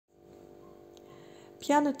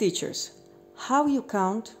Piano teachers, how you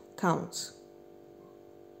count counts.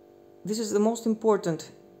 This is the most important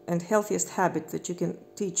and healthiest habit that you can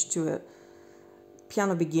teach to a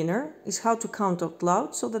piano beginner, is how to count out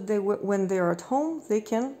loud, so that when they are at home, they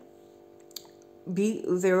can be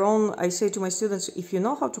their own. I say to my students, if you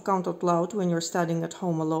know how to count out loud when you're studying at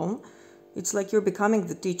home alone, it's like you're becoming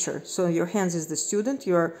the teacher. So your hands is the student,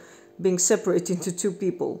 you're being separated into two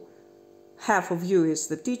people. Half of you is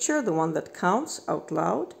the teacher, the one that counts out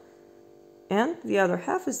loud, and the other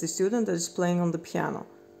half is the student that is playing on the piano.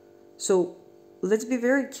 So let's be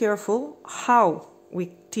very careful how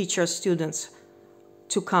we teach our students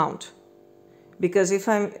to count. Because if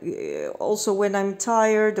I'm also, when I'm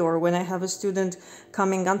tired or when I have a student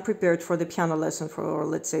coming unprepared for the piano lesson for,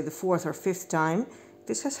 let's say, the 4th or 5th time,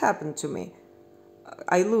 this has happened to me.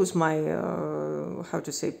 I lose my,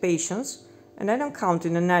 patience, and I don't count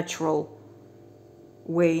in a natural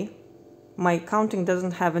way. My counting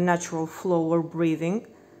doesn't have a natural flow or breathing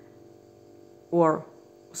or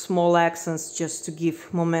small accents just to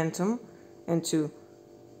give momentum and to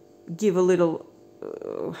give a little,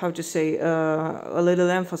 a little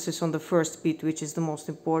emphasis on the first beat, which is the most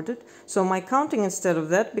important. So my counting instead of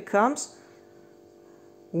that becomes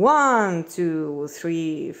 1, 2,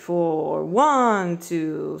 3, 4, 1,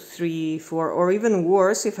 2, 3, 4, or even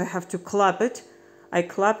worse, if I have to clap it, I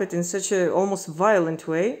clap it in such a almost violent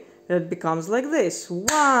way that it becomes like this: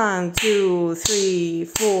 1, 2, 3,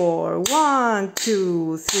 4, 1,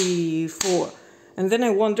 2, 3, 4. And then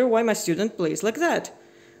I wonder why my student plays like that.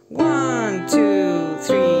 1, 2,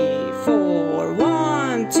 3, 4,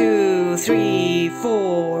 1, 2, 3,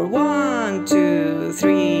 4, 1, 2,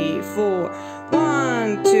 3, 4,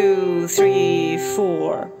 1, 2, 3,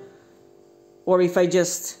 4. Or if I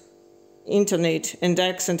just intonate and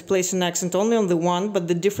place an accent only on the one, but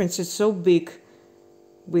the difference is so big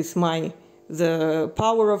with the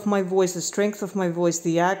power of my voice, the strength of my voice,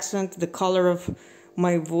 the accent, the color of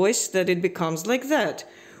my voice, that it becomes like that.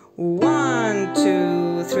 1,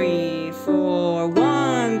 2, 3, 4,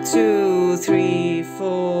 1, 2, 3,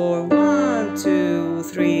 4, 1, 2,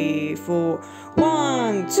 3, 4,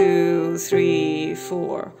 1, 2, 3,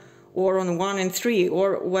 4, or on 1 and 3,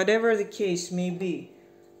 or whatever the case may be.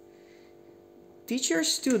 Teach your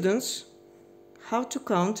students how to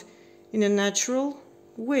count in a natural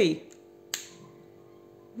way.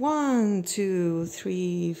 1, 2,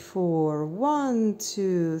 3, 4, 1,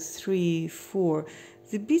 2, 3, 4.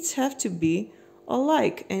 The beats have to be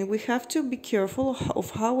alike, and we have to be careful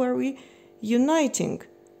of how are we uniting.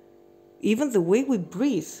 Even the way we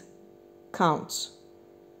breathe counts.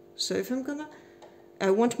 So if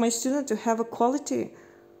I want my student to have a quality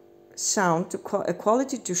sound, a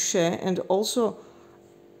quality touche, and also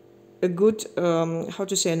a good,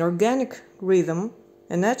 an organic rhythm,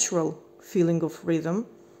 a natural feeling of rhythm,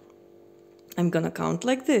 I'm gonna count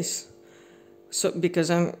like this. So because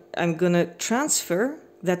I'm gonna transfer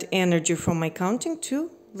that energy from my counting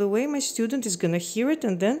to the way my student is gonna hear it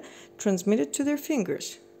and then transmit it to their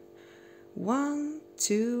fingers. 1,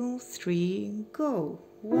 2, 3, go.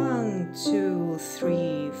 1, 2,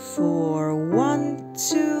 3, 4. 1,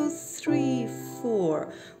 2, 3,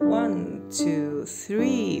 4. 1, 2,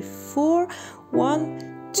 3, 4.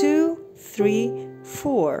 1, 2, 3,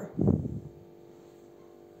 4.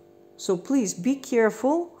 So please be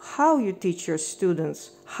careful how you teach your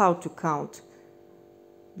students how to count,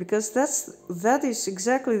 because that is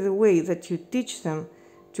exactly the way that you teach them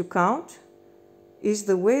to count, is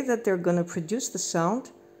the way that they're going to produce the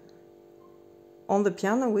sound on the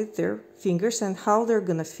piano with their fingers, and how they're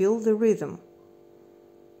going to feel the rhythm.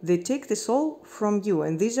 They take this all from you,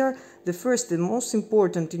 and these are the most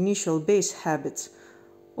important initial base habits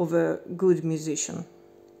of a good musician.